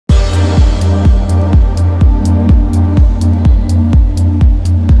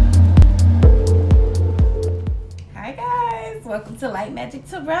to Light Magic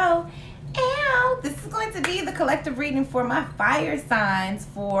Tarot. And this is going to be the collective reading for my fire signs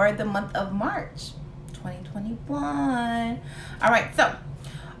for the month of March 2021. All right, so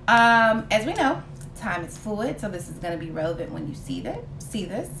as we know, time is fluid, so this is going to be relevant when you see this.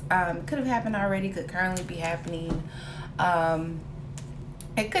 Could have happened already, could currently be happening.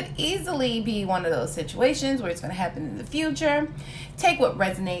 It could easily be one of those situations where it's going to happen in the future. Take what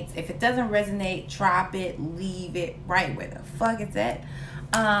resonates. If it doesn't resonate, drop it, leave it right where the fuck it's at.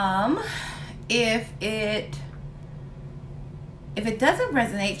 If it doesn't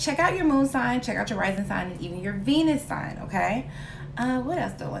resonate, check out your moon sign, check out your rising sign, and even your Venus sign, okay? What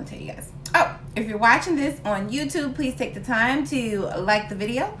else do I want to tell you guys? Oh, if you're watching this on YouTube, please take the time to like the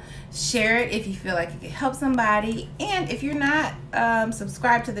video, share it if you feel like it could help somebody, and if you're not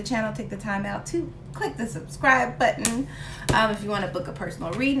subscribed to the channel, take the time out to click the subscribe button. If you want to book a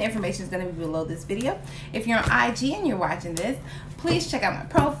personal reading, information is going to be below this video. If you're on IG and you're watching this, please check out my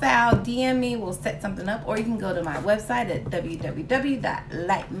profile, DM me, we'll set something up, or you can go to my website at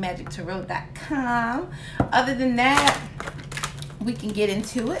www.lightmagicktarot.com. Other than that, we can get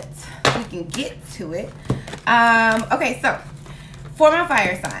into it. Okay, so for my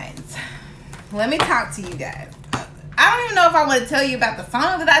fire signs, let me talk to you guys. I don't even know if I want to tell you about the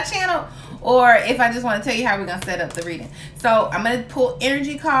song that I channeled or if I just want to tell you how we're going to set up the reading. So I'm going to pull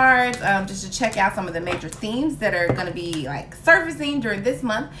energy cards just to check out some of the major themes that are going to be like surfacing during this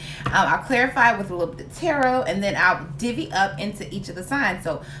month. I'll clarify with a little bit of tarot, and then I'll divvy up into each of the signs.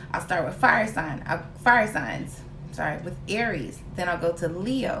 So I'll start with fire signs. With Aries, then I'll go to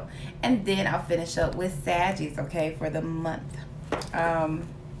Leo, and then I'll finish up with Sagittarius, okay, for the month.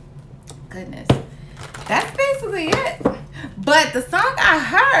 Goodness, that's basically it. But the song I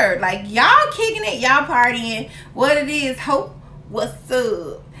heard, like, y'all kicking it, y'all partying, what it is, Hope, what's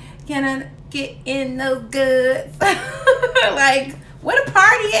up? Can I get in those goods? Like, where the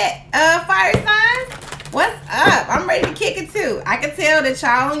party at, fire signs? What's up? I'm ready to kick it too. I can tell that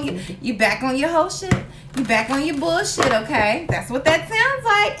y'all, you back on your whole shit. You back on your bullshit, okay? That's what that sounds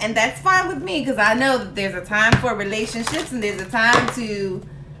like, and that's fine with me, because I know that there's a time for relationships and there's a time to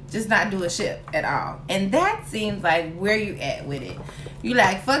just not do a shit at all. And that seems like where you at with it. You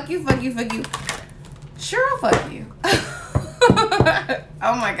like, fuck you, fuck you, fuck you. Sure, I'll fuck you.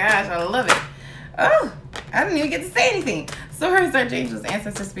 Oh my gosh, I love it. Oh, I didn't even get to say anything. Source, archangels,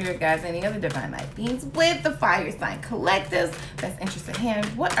 ancestors, spirit guides, any other divine light beings with the fire sign collectives, best interest at hand.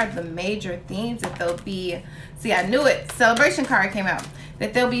 What are the major themes that they'll be, see, I knew it, celebration card came out,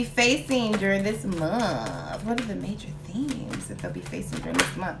 that they'll be facing during this month? What are the major themes that they'll be facing during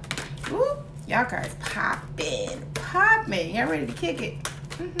this month? Ooh, y'all cards popping. Y'all ready to kick it?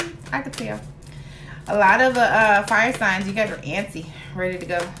 I can tell. A lot of fire signs, you guys are antsy, ready to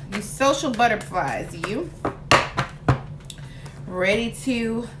go. You social butterflies, you ready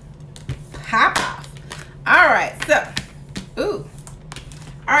to pop off. All right, so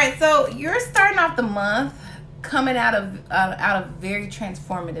so you're starting off the month coming out of very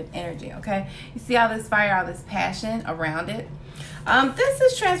transformative energy, okay? You see all this fire, all this passion around it. This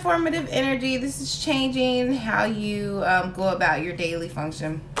is transformative energy. This is changing how you go about your daily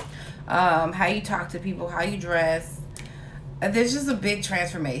function, how you talk to people, how you dress. There's just a big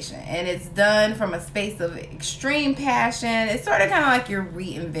transformation, and it's done from a space of extreme passion. It's sort of kind of like you're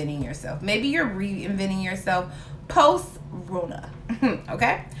reinventing yourself. Maybe you're reinventing yourself post-Rona,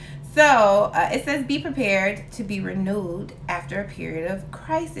 okay? So it says be prepared to be renewed after a period of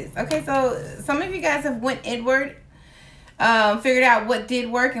crisis. Okay, so some of you guys have went inward, figured out what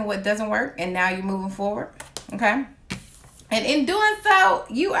did work and what doesn't work, and now you're moving forward, okay? And in doing so,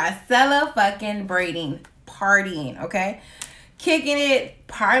 you are partying, okay? Kicking it,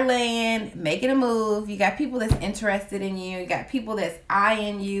 parlaying, making a move. You got people that's interested in you. You got people that's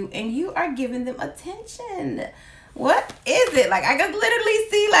eyeing you, and you are giving them attention. What is it? Like, I can literally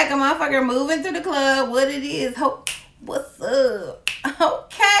see like a motherfucker moving through the club. What it is? Hope, what's up?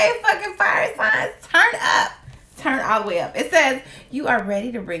 Okay, fucking fire signs, turn up. Turn all the way up. It says you are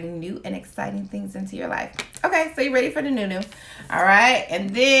ready to bring new and exciting things into your life. Okay, so you're ready for the new. All right,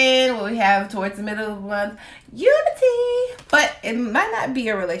 and then what we have towards the middle of the month, unity. But it might not be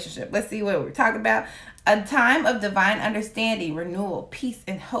a relationship. Let's see what we're talking about. A time of divine understanding, renewal, peace,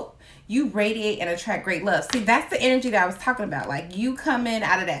 and hope. You radiate and attract great love. See, that's the energy that I was talking about. Like, you come in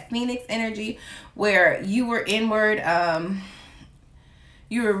out of that Phoenix energy where you were inward,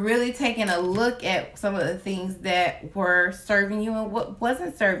 you were really taking a look at some of the things that were serving you and what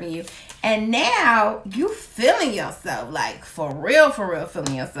wasn't serving you. And now you feeling yourself, like for real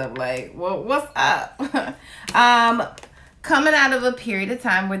feeling yourself. Like, well, what's up? coming out of a period of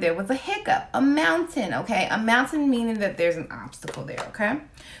time where there was a hiccup, a mountain, okay? A mountain meaning that there's an obstacle there, okay?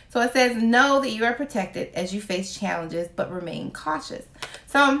 So it says, know that you are protected as you face challenges, but remain cautious.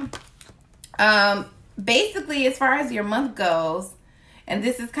 So basically, as far as your month goes, and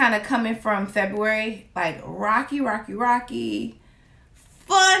this is kind of coming from February, like rocky,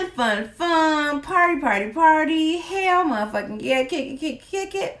 fun, party, hell, motherfucking yeah,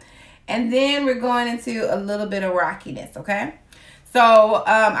 kick it. And then we're going into a little bit of rockiness, okay? So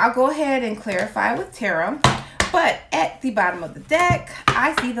I'll go ahead and clarify with tarot. But at the bottom of the deck,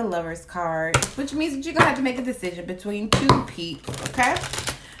 I see the Lover's card, which means that you're going to have to make a decision between two people, okay?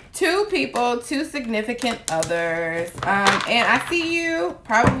 Two people, two significant others. And I see you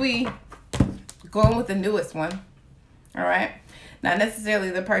probably going with the newest one, all right? Not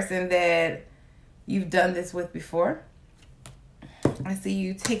necessarily the person that you've done this with before. I see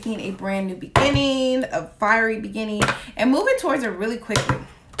you taking a brand new beginning, a fiery beginning, and moving towards it really quickly.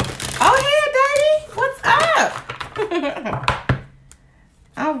 Oh, hey, Daddy. What's up?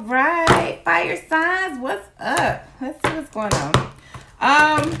 All right. Fire signs. What's up? Let's see what's going on.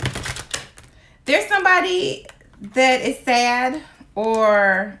 There's somebody that is sad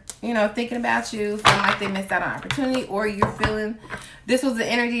or, you know, thinking about you, feeling like they missed out on opportunity, or you're feeling this was the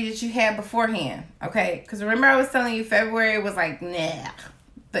energy that you had beforehand, okay? Because remember I was telling you February was like, nah.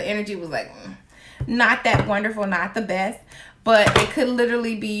 The energy was like, not that wonderful, not the best. But it could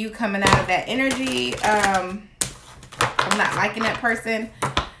literally be you coming out of that energy. I'm not liking that person,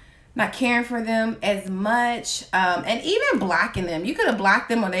 not caring for them as much, and even blocking them. You could have blocked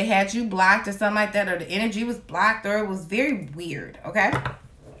them, or they had you blocked or something like that, or the energy was blocked, or it was very weird, okay?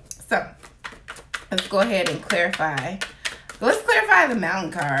 So let's go ahead and clarify. Let's clarify the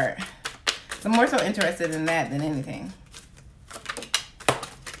Mountain card. I'm more so interested in that than anything.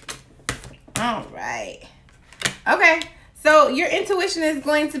 All right. Okay. So your intuition is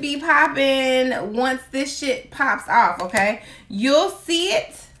going to be popping once this shit pops off, okay? You'll see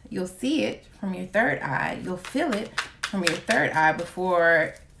it. You'll see it from your third eye. You'll feel it from your third eye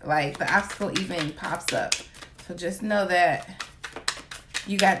before, like, the obstacle even pops up. So just know that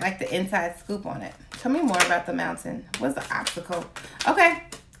you got, like, the inside scoop on it. Tell me more about the Mountain. What's the obstacle? Okay.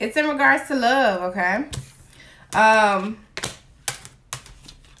 It's in regards to love, okay?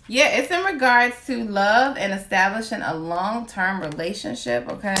 Yeah, it's in regards to love and establishing a long-term relationship,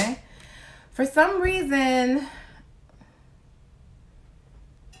 okay? For some reason,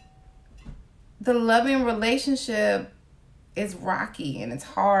 the loving relationship is rocky and it's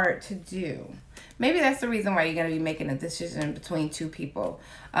hard to do. Maybe that's the reason why you're going to be making a decision between two people.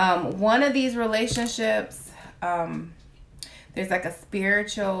 One of these relationships, there's like a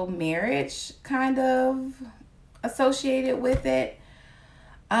spiritual marriage kind of associated with it.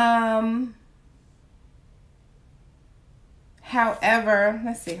 However,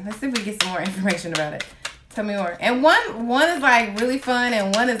 let's see if we get some more information about it. Tell me more. And one is like really fun,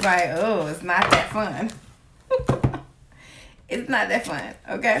 and one is like, oh, it's not that fun. It's not that fun,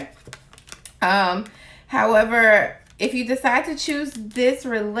 okay? However, if you decide to choose this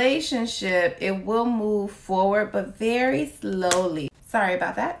relationship, it will move forward, but very slowly. Sorry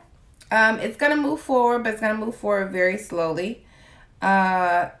about that. It's gonna move forward, but it's gonna move forward very slowly.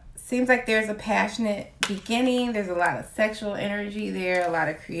 Seems like there's a passionate beginning. There's a lot of sexual energy there, a lot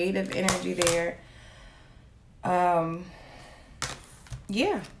of creative energy there.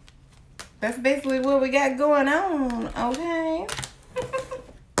 Yeah, that's basically what we got going on, okay?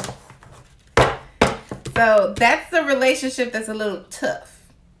 So that's the relationship that's a little tough.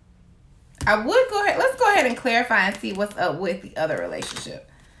 I would go ahead, let's go ahead and clarify and see what's up with the other relationship.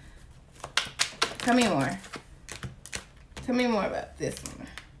 Tell me more. Tell me more about this one.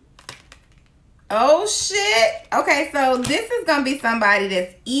 Oh, shit. Okay, so this is going to be somebody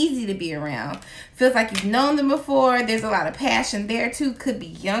that's easy to be around. Feels like you've known them before. There's a lot of passion there, too. Could be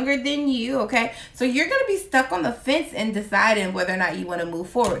younger than you, okay? So you're going to be stuck on the fence and deciding whether or not you want to move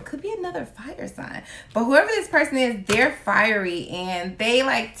forward. Could be another fire sign. But whoever this person is, they're fiery, and they,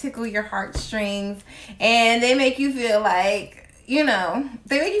 like, tickle your heartstrings, and they make you feel like, you know,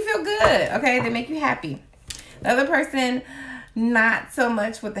 they make you feel good, okay? They make you happy. The other person, not so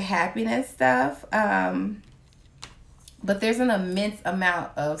much with the happiness stuff, but there's an immense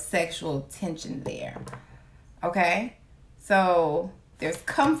amount of sexual tension there, okay? So there's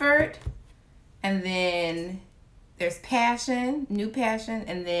comfort, and then there's passion, new passion,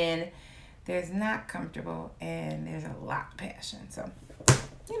 and then there's not comfortable, and there's a lot of passion. So,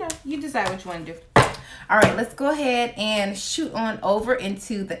 you know, you decide what you want to do. All right, let's go ahead and shoot on over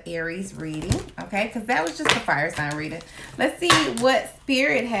into the Aries reading, okay? Because that was just a fire sign reading. Let's see what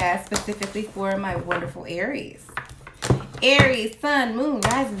Spirit has specifically for my wonderful Aries. Aries, Sun, Moon,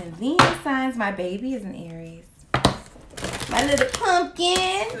 Rising, and Venus signs. My baby is an Aries. My little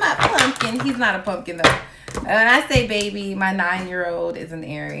pumpkin, my pumpkin. He's not a pumpkin though. When I say baby, my 9-year-old is an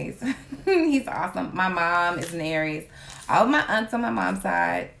Aries. He's awesome. My mom is an Aries. All of my aunts on my mom's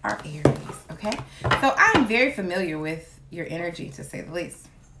side are Aries, okay? So I'm very familiar with your energy, to say the least.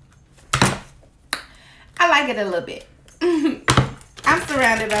 I like it a little bit. I'm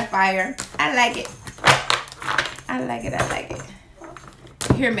surrounded by fire. I like it. I like it. I like it.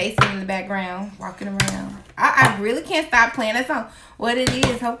 You hear Mason in the background walking around. I really can't stop playing that song. What it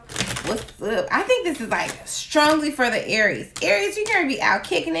is, what's up? I think this is like strongly for the Aries. Aries, you're gonna be out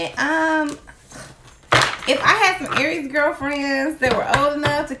kicking it. If I had some Aries girlfriends that were old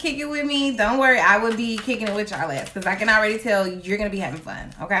enough to kick it with me, don't worry, I would be kicking it with y'all ass, because I can already tell you're gonna be having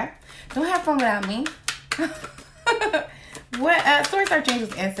fun. Okay, don't have fun without me. What source,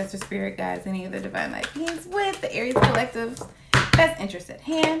 archangels, ancestor, spirit guides, any of the divine light beings with the Aries collective best interest at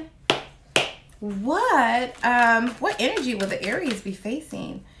hand? What energy will the Aries be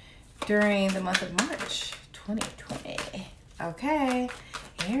facing during the month of March 2020? Okay,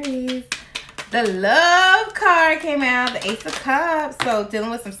 Aries. The love card came out, the Ace of Cups. So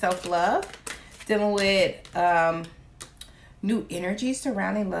dealing with some self-love, dealing with new energy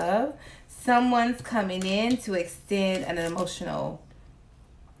surrounding love. Someone's coming in to extend an emotional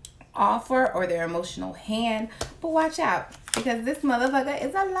offer or their emotional hand. But watch out, because this motherfucker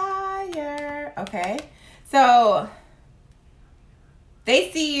is a liar. Okay, so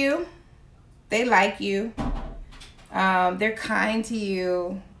they see you, they like you, they're kind to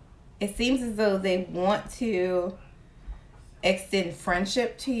you. It seems as though they want to extend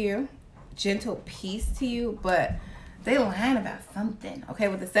friendship to you, gentle peace to you, but they lying about something. Okay,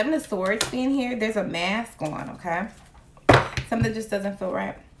 with the Seven of Swords being here, there's a mask on, okay? Something just doesn't feel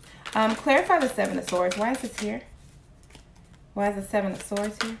right. Clarify the Seven of Swords. Why is this here? Why is the Seven of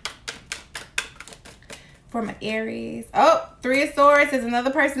Swords here? For my Aries. Oh, Three of Swords. There's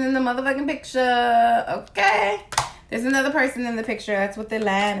another person in the motherfucking picture. Okay. There's another person in the picture. That's what they're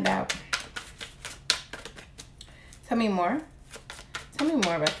lying about. Tell me more. Tell me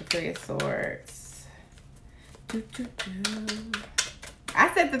more about the Three of Swords.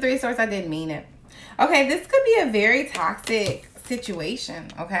 I said the Three of Swords. I didn't mean it. Okay, this could be a very toxic situation,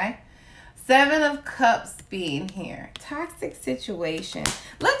 okay? Seven of Cups being here. Toxic situation.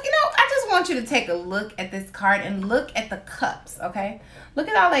 Look, you know, I just want you to take a look at this card and look at the cups, okay? Look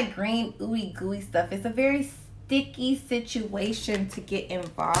at all that green, ooey gooey stuff. It's a very sticky situation to get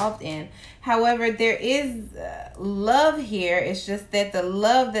involved in. However, there is love here. It's just that the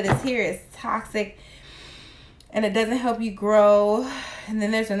love that is here is toxic and it doesn't help you grow. And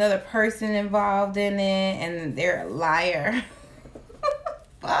then there's another person involved in it and they're a liar.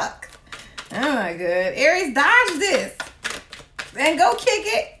 Fuck. Oh my god. Aries, dodge this and go kick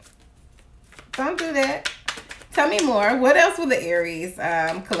it. Don't do that. Tell me more. What else will the Aries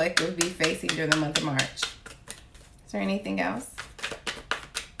collective be facing during the month of March? Is there anything else?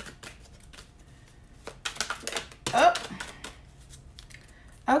 Oh.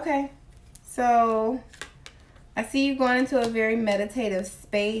 Okay. So I see you going into a very meditative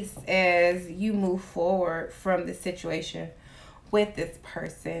space as you move forward from this situation with this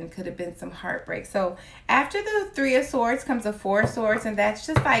person. Could have been some heartbreak. So after the Three of Swords comes the Four of Swords, and that's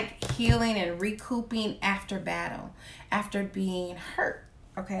just like healing and recouping after battle, after being hurt.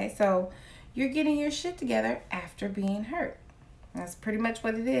 Okay, so you're getting your shit together after being hurt. That's pretty much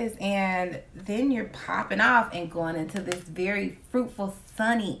what it is. And then you're popping off and going into this very fruitful,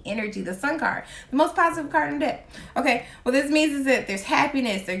 sunny energy. The Sun card, the most positive card in the deck. Okay, what this means is that there's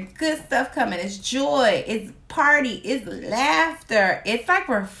happiness, there's good stuff coming. It's joy, it's party, it's laughter. It's like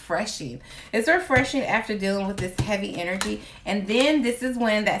refreshing. It's refreshing after dealing with this heavy energy. And then this is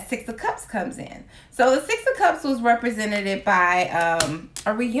when that Six of Cups comes in. So the Six of Cups was represented by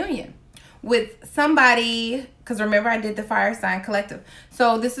a reunion with somebody, because remember I did the fire sign collective.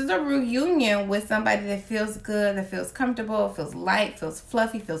 So this is a reunion with somebody that feels good, that feels comfortable, feels light, feels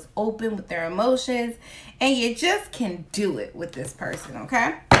fluffy, feels open with their emotions, and you just can do it with this person,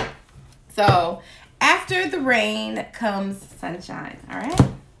 okay? So after the rain comes sunshine, all right?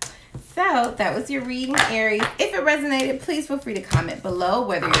 So that was your reading, Aries. If it resonated, please feel free to comment below,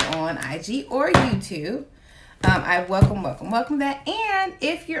 whether you're on IG or YouTube. I welcome that. And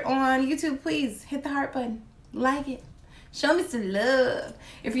if you're on YouTube, please hit the heart button, like it, show me some love.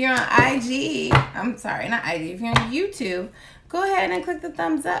 If you're on IG, I'm sorry, not IG, if you're on YouTube, go ahead and click the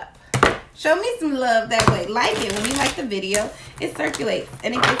thumbs up. Show me some love that way. Like it. When you like the video, it circulates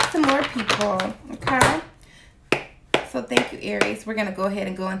and it gets to more people, okay? So thank you, Aries. We're going to go ahead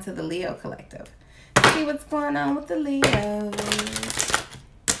and go into the Leo collective. see what's going on with the Leos.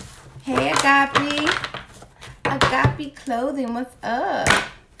 Hey, Agape. Agape Clothing, what's up?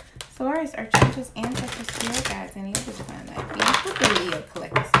 Source, Archangels, Ancestors, Spirit Guides, any other divine light beings with the Leo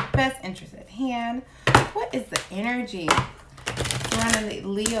Collective. Best interest at hand. What is the energy surrounding the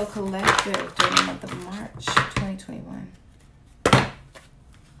Leo Collective during the month of March 2021?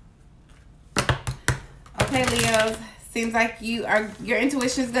 Okay, Leos. Seems like your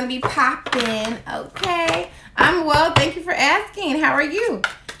intuition is going to be popping. Okay. I'm well. Thank you for asking. How are you?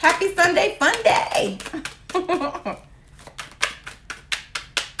 Happy Sunday fun day.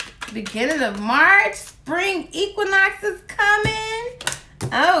 Beginning of March. Spring equinox is coming.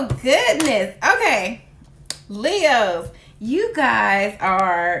 Oh, goodness. Okay. Leos, you guys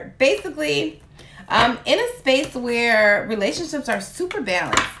are basically in a space where relationships are super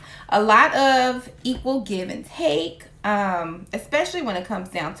balanced. A lot of equal give and take. Especially when it comes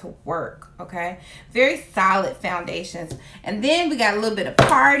down to work, okay? Very solid foundations. And then we got a little bit of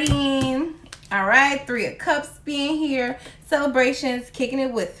partying, all right? 3 of Cups being here. Celebrations, kicking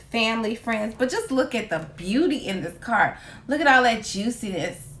it with family, friends. But just look at the beauty in this card. Look at all that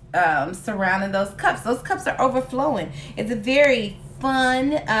juiciness surrounding those cups. Those cups are overflowing. It's a very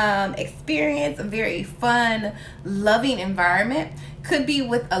fun experience, a very fun, loving environment. Could be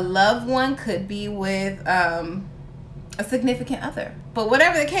with a loved one, could be with a significant other, but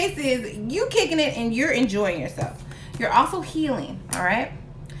whatever the case is, you kicking it and you're enjoying yourself. You're also healing, all right?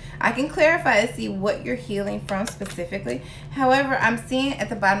 I can clarify to see what you're healing from specifically. However, I'm seeing at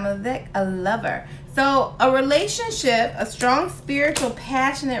the bottom of the deck a lover. So a relationship, a strong spiritual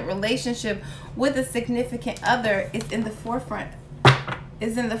passionate relationship with a significant other is in the forefront,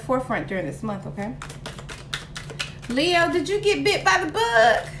 during this month. Okay, Leo, did you get bit by the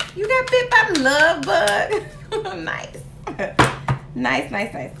bug? You got bit by the love bug. Nice. Nice.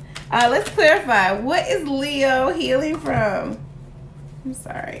 Let's clarify. What is Leo healing from? I'm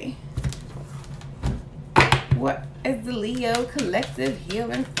sorry. What is the Leo Collective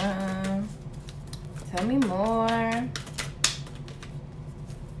healing from? Tell me more.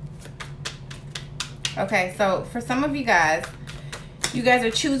 Okay, so for some of you guys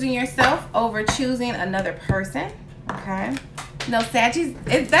are choosing yourself over choosing another person. Okay. No, that's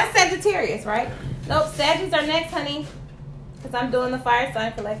Sagittarius, right? Nope, Saggies are next, honey. Because I'm doing the fire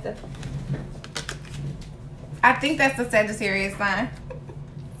sign collective. I think that's the Sagittarius sign.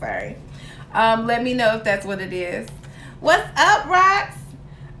 Sorry. Let me know if that's what it is. What's up, Rox?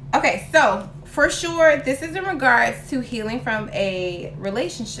 Okay, so for sure, this is in regards to healing from a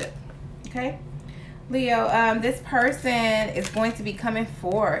relationship. Okay? Leo, this person is going to be coming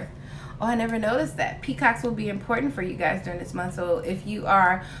forth. Oh, I never noticed that. Peacocks will be important for you guys during this month. So if you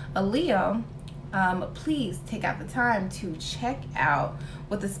are a Leo, please take out the time to check out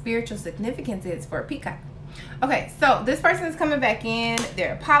what the spiritual significance is for a peacock. Okay, so this person is coming back in.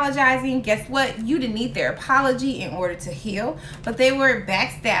 They're apologizing. Guess what? You didn't need their apology in order to heal, but they were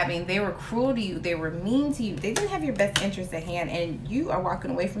backstabbing. They were cruel to you. They were mean to you. They didn't have your best interest at hand, and you are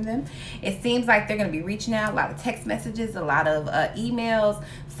walking away from them. It seems like they're going to be reaching out. A lot of text messages, a lot of emails,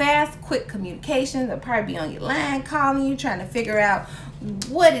 fast, quick communication. They'll probably be on your line, calling you, trying to figure out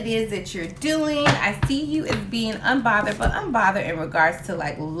what it is that you're doing. I see you as being unbothered, but unbothered in regards to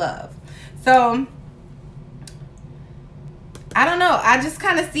like love. So I don't know. I just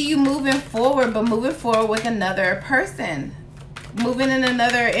kind of see you moving forward, but moving forward with another person. Moving in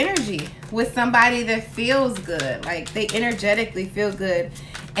another energy with somebody that feels good. Like they energetically feel good.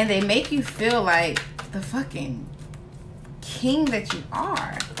 And they make you feel like the fucking king that you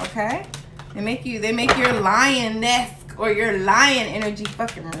are. Okay? They make your lioness or your lion energy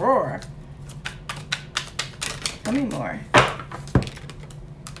fucking roar. Tell me more.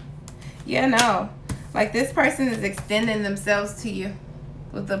 Yeah, no. Like this person is extending themselves to you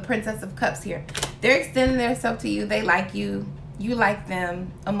with the Princess of Cups here. They're extending themselves to you. They like you. You like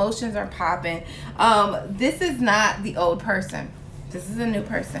them. Emotions are popping. This is not the old person. This is a new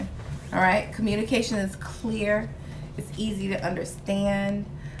person. All right. Communication is clear. It's easy to understand.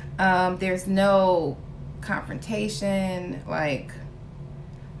 There's no confrontation. Like,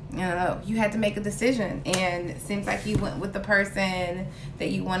 I don't know. You had to make a decision, and it seems like you went with the person that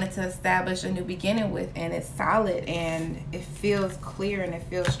you wanted to establish a new beginning with, and it's solid, and it feels clear, and it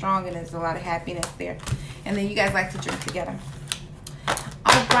feels strong, and there's a lot of happiness there. And then you guys like to drink together.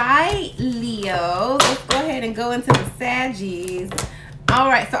 All right, Leo. Let's go ahead and go into the Saggies. All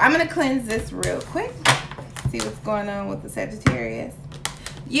right, so I'm going to cleanse this real quick. See what's going on with the Sagittarius.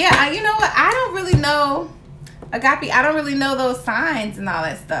 Yeah, you know what? I don't really know Agape, I don't really know those signs and all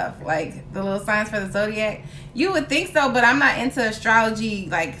that stuff. Like the little signs for the zodiac. You would think so, but I'm not into astrology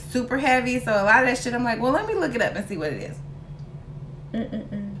like super heavy. So a lot of that shit, I'm like, well, let me look it up and see what it is.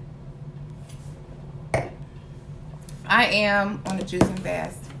 I am on a juicing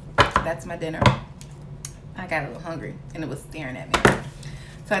fast. That's my dinner. I got a little hungry and it was staring at me.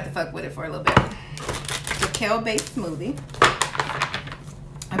 So I had to fuck with it for a little bit. The kale-based smoothie.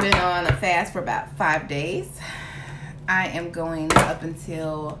 I've been on a fast for about 5 days. I am going up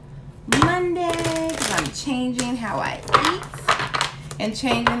until Monday because I'm changing how I eat and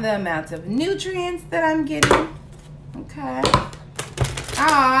changing the amount of nutrients that I'm getting. Okay. Oh,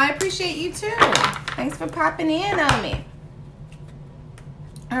 I appreciate you too. Thanks for popping in on me.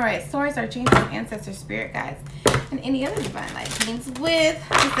 All right, source, archangel, ancestor, spirit guides, and any other divine light beings with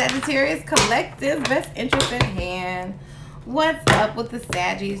the Sagittarius collective best interest at hand. What's up with the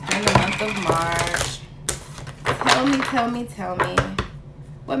Saggies during the month of March? Tell me.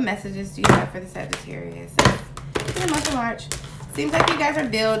 What messages do you have for the Sagittarius in the month of March? Seems like you guys are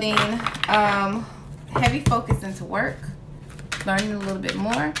building heavy focus into work, learning a little bit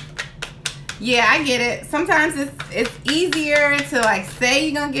more. Yeah, I get it. Sometimes it's easier to like say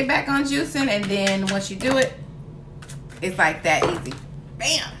you're gonna get back on juicing, and then once you do it, it's like that easy.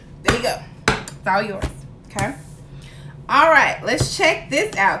 Bam! There you go. It's all yours. Okay. All right, let's check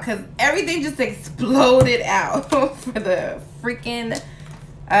this out because everything just exploded out for the freaking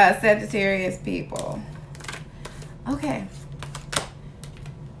Sagittarius people. Okay.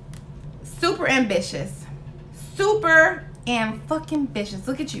 Super ambitious. Super and fucking ambitious.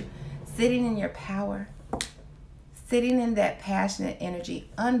 Look at you. Sitting in your power. Sitting in that passionate energy.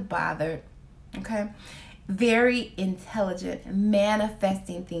 Unbothered. Okay. Very intelligent.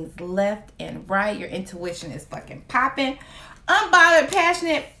 Manifesting things left and right. Your intuition is fucking popping. Unbothered,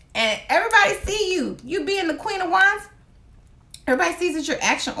 passionate. And everybody see you. You being the Queen of Wands. Everybody sees that you're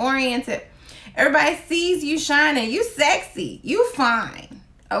action oriented. Everybody sees you shining. You sexy. You fine.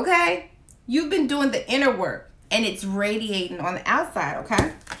 Okay. You've been doing the inner work. And it's radiating on the outside.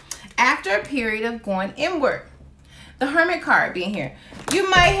 Okay. After a period of going inward. The Hermit card being here. You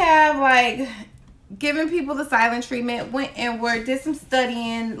might have like given people the silent treatment, went inward, did some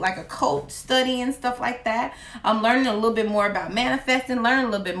studying, like occult studying, stuff like that. I'm learning a little bit more about manifesting, learning a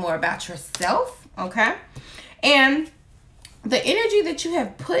little bit more about yourself. Okay. And the energy that you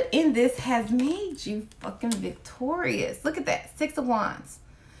have put in this has made you fucking victorious. Look at that. 6 of Wands.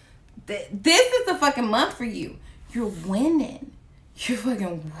 This is the fucking month for you. You're winning. You're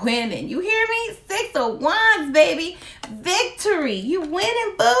fucking winning. You hear me? 6 of Wands, baby. Victory. You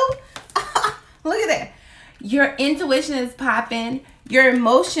winning, boo. Look at that. Your intuition is popping. Your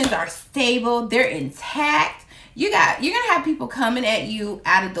emotions are stable. They're intact. You're gonna have people coming at you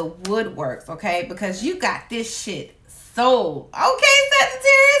out of the woodworks, okay? Because you got this shit sold. Okay,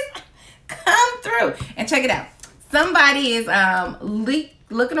 Sagittarius? Come through. And check it out. Somebody is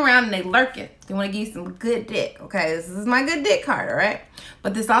looking around and they lurking. They want to give you some good dick. Okay, this is my good dick card, all right?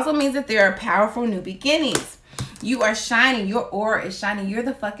 But this also means that there are powerful new beginnings. You are shining. Your aura is shining. You're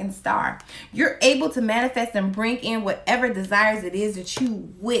the fucking star. You're able to manifest and bring in whatever desires it is that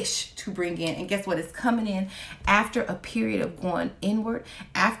you wish to bring in. And guess what? It's coming in after a period of going inward,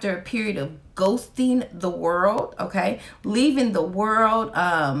 after a period of ghosting the world, okay? Leaving the world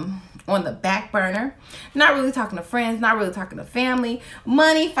on the back burner, not really talking to friends, not really talking to family.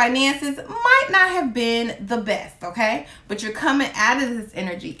 Money, finances might not have been the best, okay? But you're coming out of this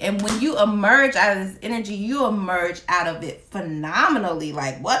energy. And when you emerge out of this energy, you emerge out of it phenomenally.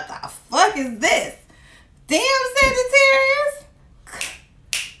 Like, what the fuck is this? Damn, Sagittarius.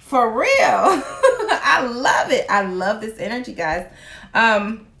 For real. I love it. I love this energy, guys.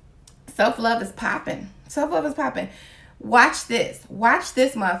 Self-love is popping. Self-love is popping. Watch this. Watch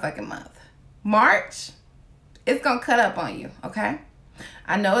this motherfucking month. March, it's going to cut up on you, okay?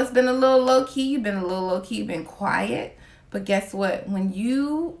 I know it's been a little low-key. You've been a little low-key. You've been quiet. But guess what? When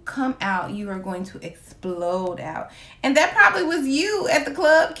you come out, you are going to explode out. And that probably was you at the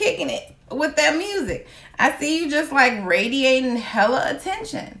club kicking it with that music. I see you just like radiating hella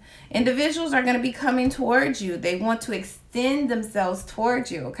attention. Individuals are going to be coming towards you. They want to extend themselves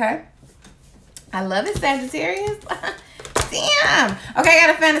towards you, okay? I love it, Sagittarius. Damn. Okay, I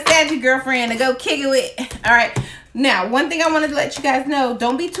got a fantasy girlfriend to go kick it with. All right. Now, one thing I wanted to let you guys know,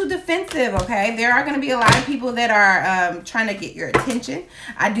 don't be too defensive, okay? There are going to be a lot of people that are trying to get your attention.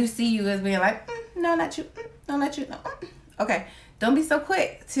 I do see you as being like, no, not you. No, not you. No. Okay. Don't be so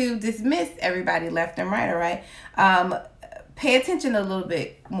quick to dismiss everybody left and right, all right? Pay attention a little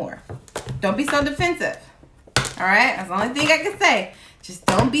bit more. Don't be so defensive, all All right, that's the only thing I can say. Just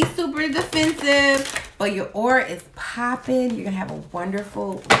don't be super defensive, but your aura is popping. You're going to have a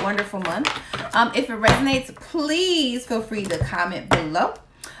wonderful, wonderful month. If it resonates, please feel free to comment below.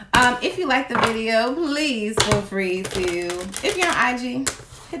 If you like the video, please feel free to, if you're on IG,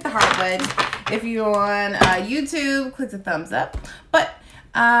 hit the heart button. If you're on YouTube, click the thumbs up. But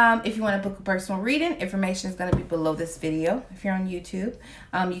if you want to book a personal reading, information is going to be below this video. If you're on YouTube,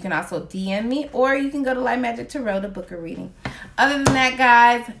 you can also DM me, or you can go to Magick Tarot to book a reading. Other than that,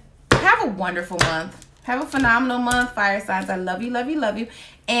 guys, have a wonderful month. Have a phenomenal month, fire signs. I love you, love you, love you.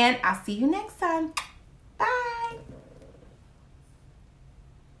 And I'll see you next time.